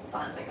飯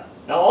食啊！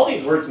 Now, all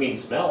these words mean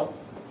smell,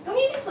 咁呢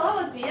啲所有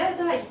嘅字咧，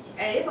都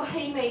係一個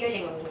氣味嘅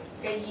形容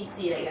嘅意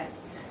字嚟嘅。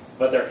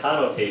 but their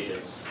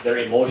connotations, their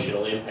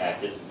emotional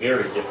impact is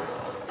very different.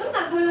 咁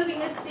但係佢裏邊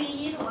嘅字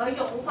意同埋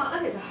用法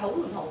咧，其實好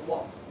唔同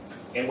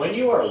喎。 And when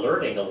you are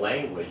learning a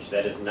language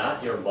that is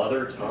not your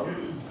mother tongue,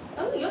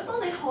 咁如果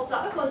當你學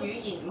習一個語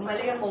言唔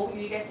係你嘅母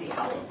語嘅時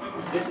候，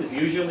 this is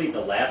usually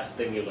the last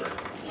thing you learn.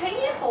 喺呢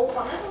一部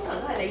分咧，通常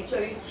都係你最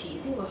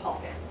遲先會學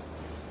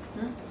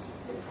嘅。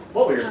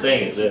 What we are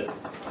saying is this: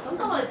 咁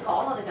當我哋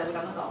講，我哋就會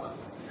咁樣講啦。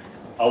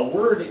 a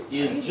word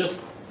is just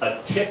a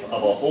tip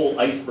of a whole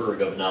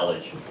iceberg of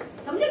knowledge.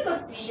 咁一個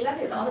字咧，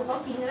其實我哋所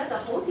見嘅咧，就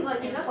好似我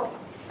哋見到一個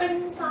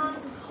冰山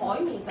海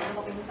面上一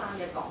個冰山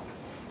嘅一角。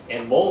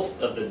 And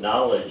most of the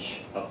knowledge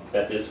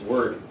that this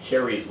word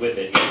carries with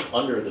it is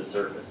under the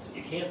surface.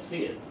 You can't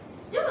see it.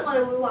 因為我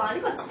哋會話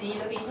呢個字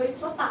裏邊佢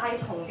所帶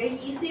同嘅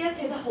意思咧，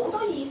其實好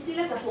多意思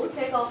咧就好似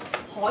一個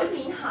海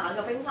面下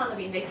嘅冰山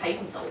裏邊，你睇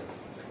唔到。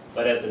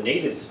 But as a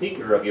native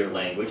speaker of your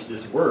language,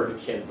 this word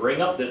can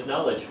bring up this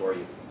knowledge for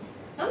you.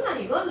 咁但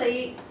係如果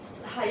你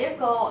係一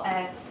個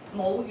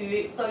母語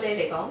對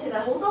你嚟講，其實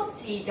好多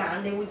字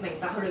眼你會明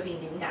白佢裏邊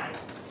點解。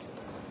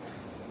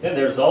 Then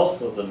there's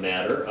also the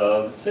matter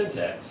of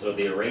syntax, or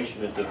the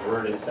arrangement of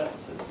word and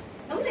sentences.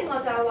 咁另外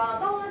就係話，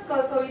當一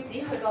個句子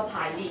佢個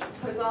排列，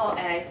佢個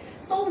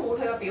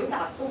佢個表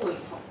達都會唔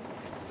同。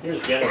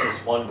 Here's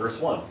Genesis 1, verse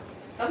 1.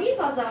 咁呢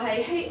個就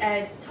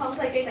係創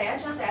世記第一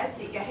章第一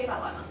節嘅希伯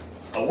來文。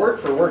 A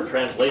word-for-word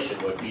translation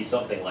would be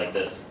something like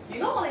this. 如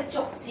果我哋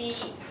逐字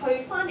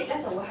去翻譯咧，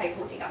就會係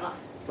好似咁啦。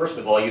 First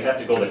of all, you have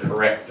to go the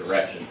correct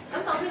direction.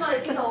 咁首先我哋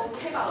知道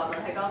希伯來文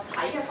係個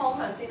睇嘅方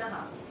向先啦嚇。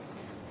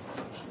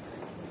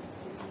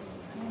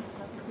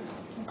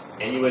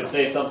 And you would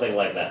say something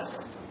like that.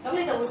 咁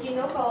你就會見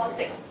到個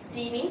字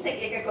面直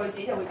譯嘅句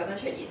子就會咁樣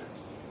出現。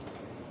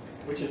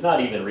 Which is not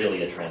even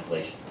really a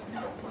translation.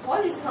 可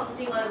以甚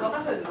至我哋覺得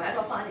佢唔係一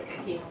個翻譯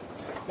嘅添。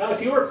 Now,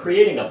 if you were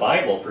creating a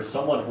Bible for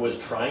someone who is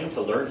trying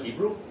to learn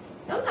Hebrew,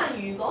 咁但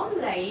係如果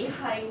你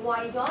係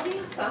為咗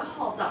啲想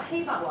學習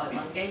希伯來文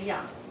嘅人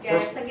嘅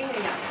聖經嘅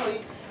人去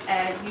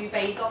預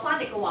備個翻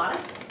譯嘅話咧，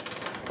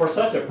 for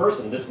such a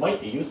person, this might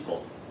be useful.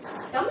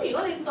 咁如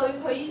果你對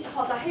佢學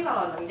習希伯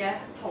來文嘅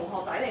同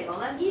學仔嚟講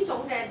咧，呢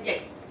種嘅譯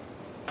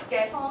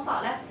嘅方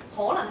法咧，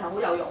可能係好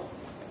有用。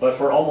 But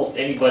for almost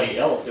anybody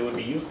else, it would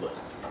be useless.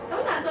 咁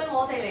但係對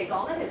我哋嚟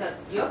講咧，其實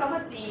如果咁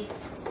嘅字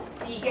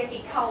嘅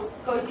結構、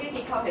句子嘅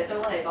結構，其實對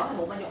我哋嚟講係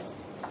冇乜用。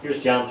 Here's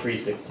John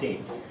 3:16.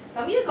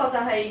 咁呢一個就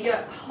係約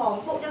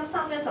翰福音3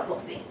章16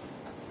節。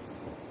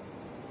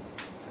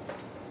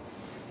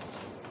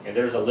 And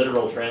there's a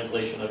literal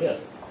translation of it.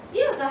 呢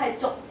個就係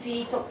逐字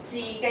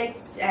嘅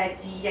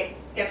字譯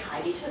嘅排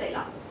列出嚟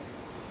啦。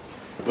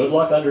 Good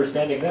luck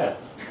understanding that.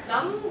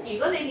 咁如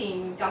果你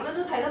連咁樣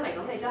都睇得明，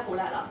咁你真係好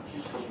叻啦。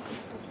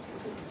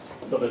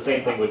 So the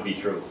same thing would be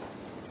true.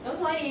 咁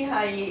所以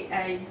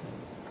係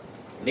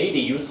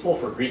Maybe useful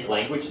for Greek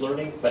language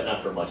learning, but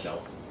not for much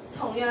else.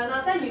 同樣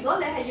啦，即係如果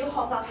你係要學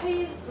習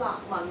希臘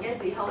文嘅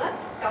時候咧，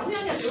咁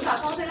樣嘅表達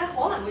方式咧，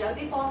可能會有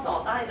啲幫助，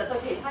但係就對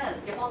其他人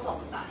嘅幫助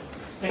唔大。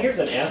 Now here's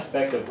an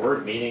aspect of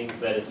word meanings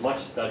that is much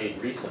studied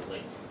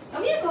recently. 咁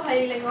呢一個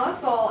係另外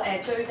一個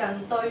最近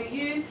對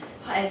於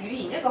語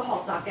言一個學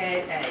習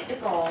嘅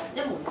一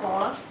門課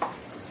啦。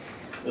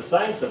 The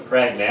science of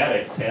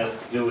pragmatics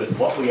has to do with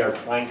what we are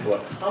trying to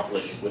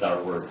accomplish with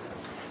our words.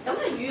 咁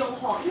係語用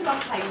學呢個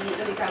系列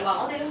裏邊就係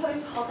話，我哋去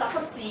學習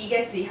個字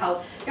嘅時候，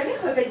究竟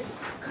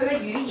佢嘅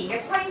語言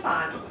嘅規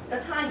範嘅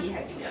差異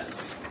係點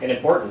樣？ An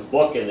important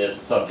book in this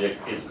subject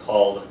is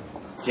called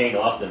Jane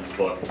Austen's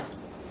book,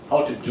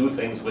 How to Do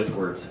Things with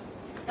Words.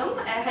 咁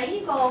喺呢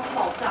個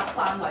學習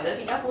範圍裏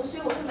邊有一本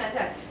書好出名，就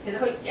係其實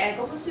佢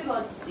嗰本書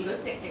個如果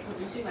直譯佢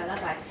本書名咧，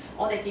就係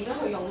我哋點樣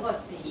去用嗰個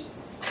字，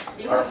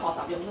點樣去學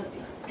習用呢個字。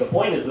 The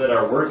point is that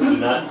our words do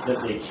not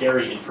simply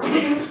carry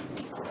information.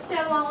 就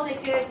係話我哋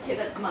嘅其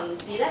實文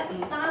字咧，唔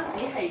單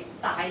止係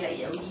帶嚟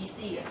有意思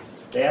嘅，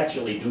 They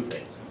actually do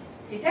things.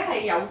 而且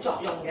係有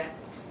作用嘅。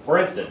 For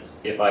instance,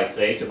 if I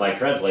say to my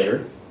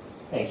translator,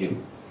 "Thank you,"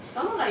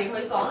 咁例如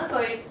佢講一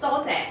句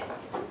多謝，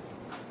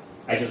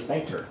 I just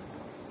thanked her.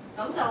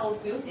 咁就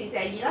表示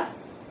謝意啦。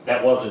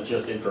 That wasn't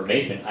just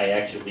information, I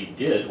actually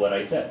did what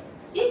I said.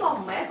 呢個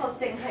唔係一個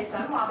淨係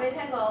想話俾你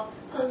聽個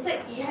信息，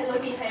而係裏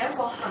邊係一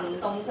個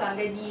行動上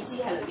嘅意思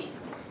喺裏邊。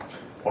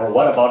 Or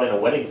what about in a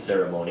wedding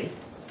ceremony?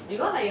 如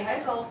果例如喺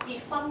一個結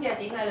婚嘅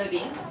典禮裏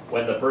邊，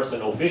 when the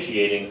person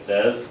officiating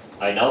says,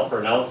 I now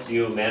pronounce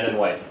you man and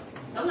wife,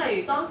 咁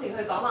例如當時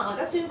佢講話，我而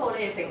家宣佈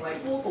你哋成為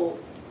夫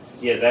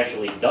婦， he has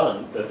actually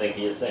done the thing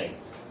he is saying.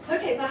 佢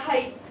其實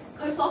係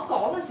佢所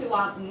講嘅説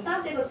話，唔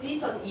單止一個資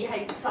訊，而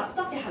係實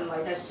質嘅行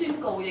為就係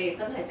宣告你哋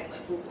真係成為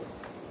夫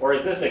婦。 Or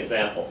is this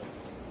example?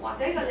 或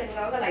者另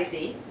外一個例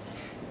子，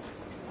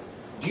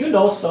 Do you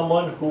know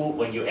someone who,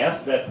 when you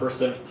ask that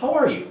person, how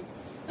are you?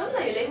 咁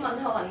例如你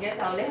問候人嘅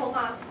時候，你好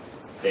嗎？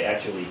 They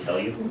actually tell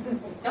you.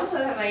 咁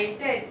佢係咪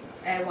即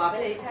係話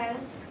俾你聽？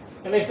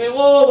 And they say,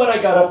 well, when I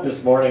got up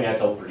this morning, I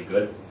felt pretty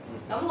good.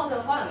 咁我就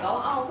可能講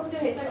啊，我今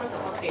朝起身嗰時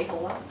候覺得幾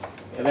好啦。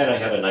 And then I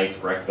had a nice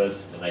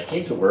breakfast, and I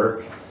came to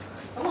work.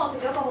 咁我食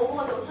咗一個好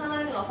好嘅早餐啦，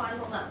跟住我翻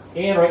工啦。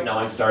 And right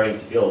now I'm starting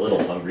to feel a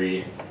little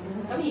hungry.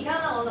 咁而家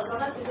咧我就覺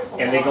得少少肚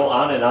And they go 餓。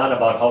 on and on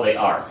about how they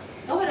are.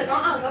 咁佢就講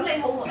啊，咁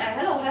你好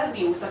喺度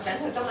描述緊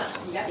佢今日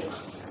而家點啊？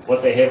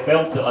 What they have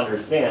failed to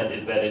understand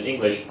is that in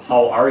English,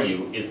 how are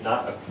you is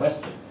not a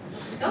question.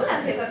 咁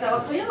但其實就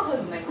話佢因為佢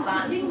唔明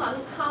白英文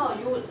How are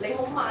you 你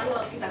好嗎呢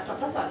個其實實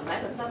質上唔係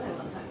一個真係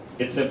問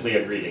題， It's simply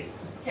a greeting.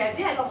 其實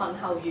只係個問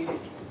候語。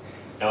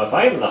 Now, if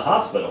I'm in the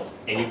hospital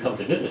and you come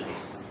to visit me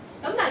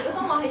咁但係如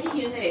果當我喺醫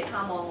院你嚟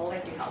探望我嘅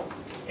時候，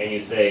 and you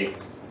say,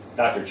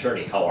 Dr.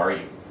 Cherney, how are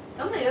you?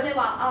 咁如果你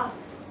話啊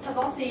陳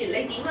博士你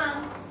點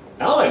啊？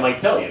 Now I might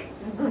tell you,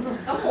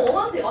 咁我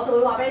嗰時我就會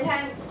話俾你聽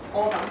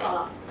我感覺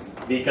啦，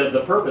 because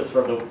the purpose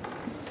for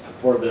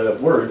the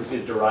words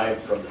is derived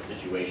from the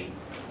situation.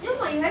 因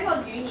為喺個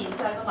語言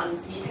上嘅文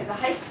字其實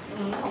喺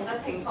唔同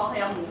嘅情況係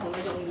有唔同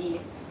嘅用意，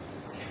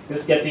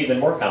 This gets even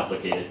more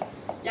complicated.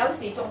 有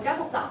時仲加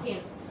複雜添。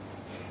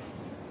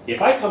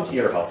 If I come to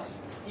your house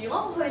如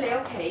果我去你屋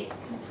企，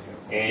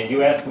 and you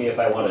ask me if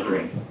I want a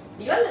drink,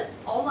 如果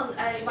我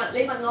問你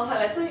問我係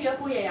咪需要一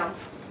杯嘢飲，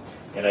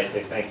 and I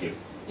say thank you,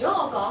 如果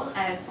我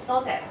講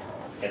多謝，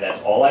 and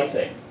that's all I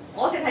say,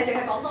 我淨係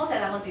講多謝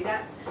兩個字啫。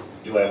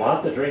 do I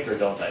want the drink or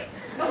don't I?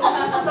 咁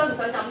我想唔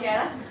想飲嘢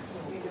咧？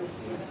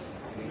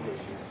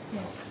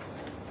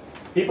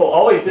 People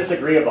always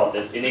disagree about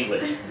this in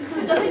English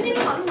就算英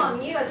文問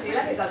呢個字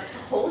咧，其實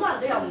好多人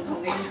都有唔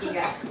同嘅意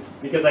見嘅，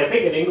 because I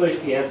think in English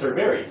the answer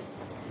varies.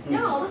 因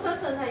為我都相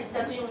信係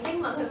就算用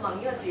英文去問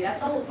呢個字咧，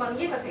都問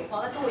呢個情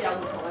況咧都會有唔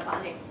同嘅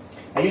反應。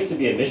 I used to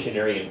be a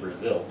missionary in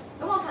Brazil,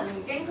 咁我曾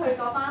經去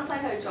過巴西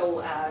去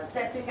做即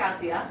係宣教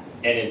士啦。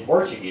 and in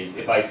Portuguese,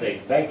 if I say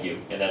thank you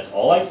and that's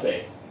all I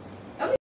say,